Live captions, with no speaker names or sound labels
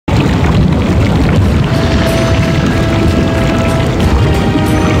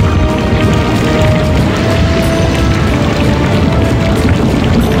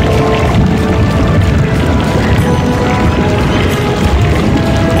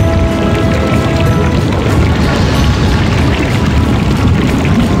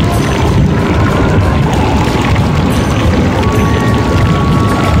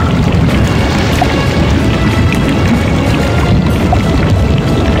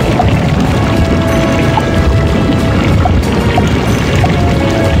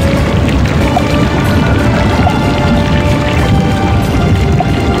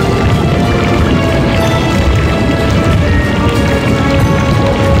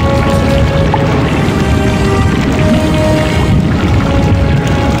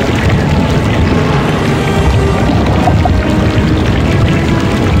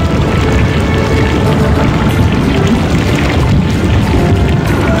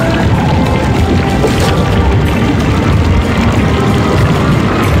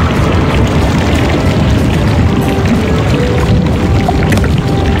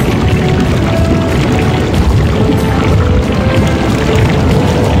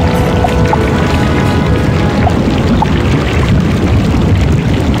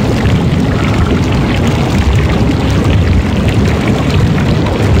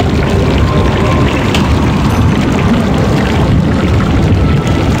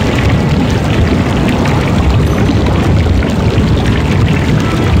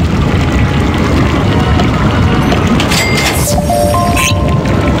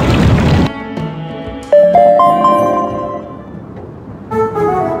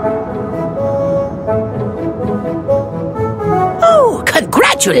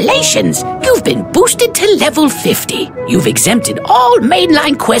Congratulations! You've been boosted to level 50. You've exempted all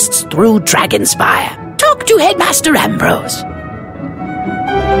mainline quests through Dragonspire. Talk to Headmaster Ambrose.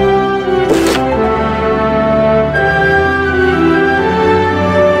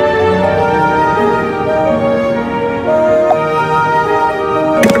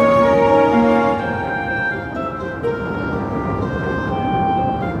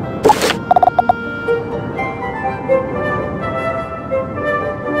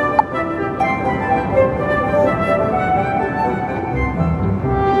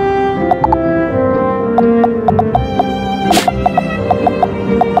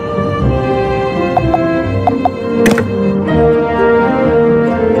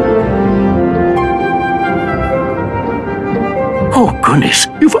 Goodness,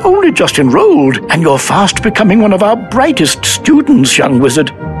 you've only just enrolled, and you're fast becoming one of our brightest students, young wizard.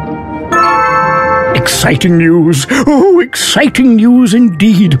 Exciting news! Oh, exciting news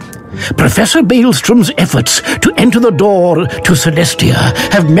indeed! Professor Baelstrom's efforts to enter the door to Celestia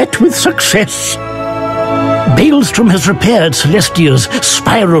have met with success. Baelstrom has repaired Celestia's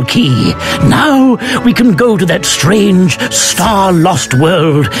spiral key. Now we can go to that strange, star-lost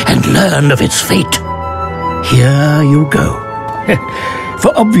world and learn of its fate. Here you go.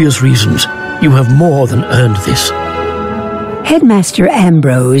 For obvious reasons, you have more than earned this. Headmaster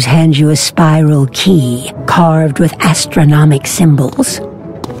Ambrose hands you a spiral key carved with astronomic symbols.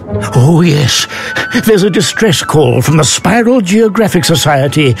 Oh, yes. There's a distress call from the Spiral Geographic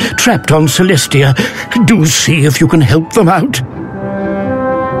Society trapped on Celestia. Do see if you can help them out.